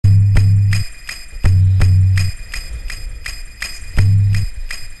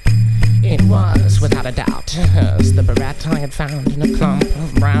without a doubt. It's the barrette I had found in a clump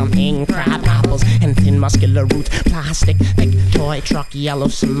of brown king crab apples and thin muscular roots. Plastic, thick toy truck, yellow,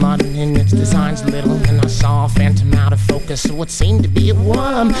 some mud in its designs little. And I saw a phantom out of focus, what seemed to be a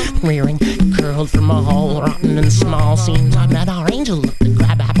worm rearing, curled from a hole, rotten and small. Seems I met our angel of the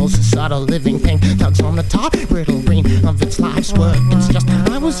crab apples, a subtle living thing tugs on the top, brittle green of its life's work. It's just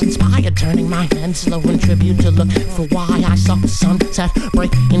I was inspired, turning my head slow in tribute to look for why I saw the sunset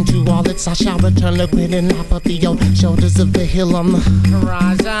break into all its. I shall return liquid and lap up the old shoulders of the hill on the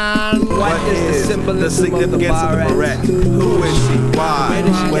horizon. What is the significance of the barrette? Who is she? Why?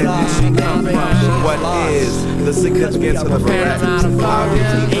 Where did she come from? What is the significance of the barrette? How did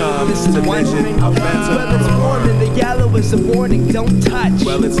she come to vision a phantom? Well, it's warm and the yellow is a warning, don't touch.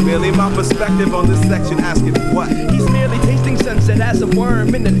 Well, it's merely my perspective on this section, asking what? He's merely tasting sunset as a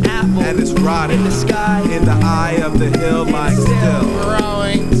worm in an apple. And it's rotting in the sky, in the eye of the hill, like still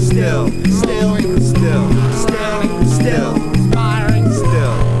growing, still, still, still, still, still, inspiring,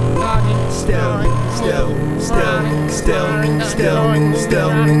 still, still, still.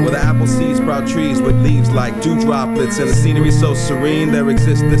 Where the apple seeds sprout trees with leaves like dew droplets, and the scenery so serene, there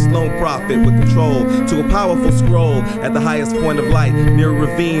exists this lone prophet with control to a powerful scroll at the highest point of light, near a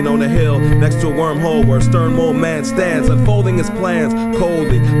ravine on a hill, next to a wormhole where a stern old man stands, unfolding his plans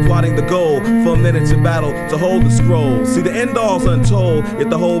coldly, plotting the goal for a minute to battle to hold the scroll. See, the end all's untold, yet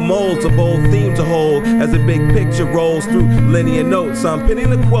the whole mold's a bold theme to hold as the big picture rolls through linear notes. I'm pinning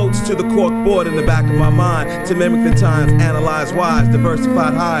the quotes to the cork board in the back of my mind to mimic the times, analyze wise,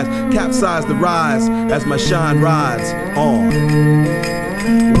 diversified highs, capsize the rise as my shine rides on.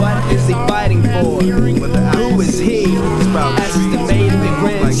 What is he fighting for? Who is he? Estimating the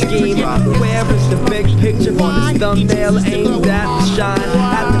grand scheme. Where is the big picture on his thumbnail aimed at the shine?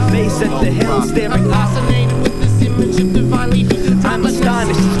 At the face, at the hill, staring up. I'm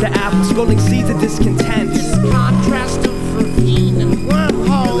astonished as the apple scrolling seeds of discontent. Contrast of ravine and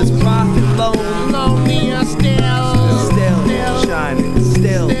wormhole. His prophet lone, lonelier still, Shining,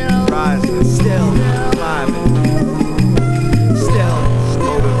 still, rising, still, climbing,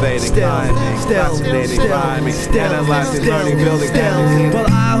 motivating, climbing, fascinating, climbing, analyzing, learning, building, habits. Well,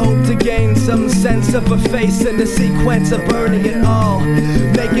 I hope to gain some sense of a face in the sequence of burning it all,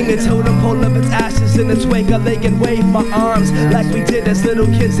 making a totem pole of its ashes in its wake. I lay and wave my arms like we did as little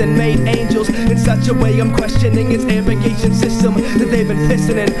kids and made angels. In such a way I'm questioning its irrigation system that they've been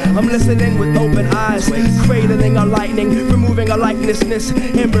pissing in. I'm listening with open eyes, cradling our lightning, removing our likenessness.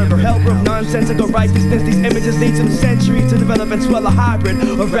 Hamburger, hell broke nonsensical righteousness. These images need some centuries to develop and swell a hybrid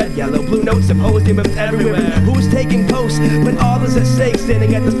of red, yellow, blue notes, symposium of everywhere. Who's taking post when all is at stake?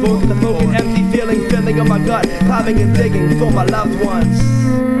 Standing at this boat with a broken, empty feeling of my gut, climbing and digging for my loved ones.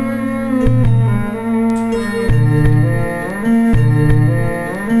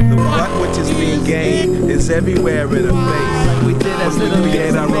 The what which is being gained is everywhere in a face. We did as little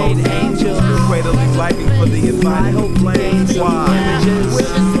create our own angels, cradling lightning for the inviting flames. Why?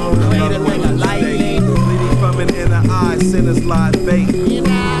 Cradling a lightning, bleeding from an inner eye, sinners lie fake. in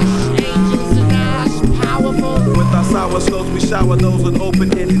ash, angels in ash, powerful. With our sour scopes, we shower those with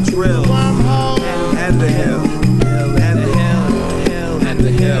open-ended drills. Wormhole And the hill, and the hill, and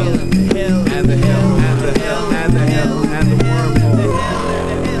the hill.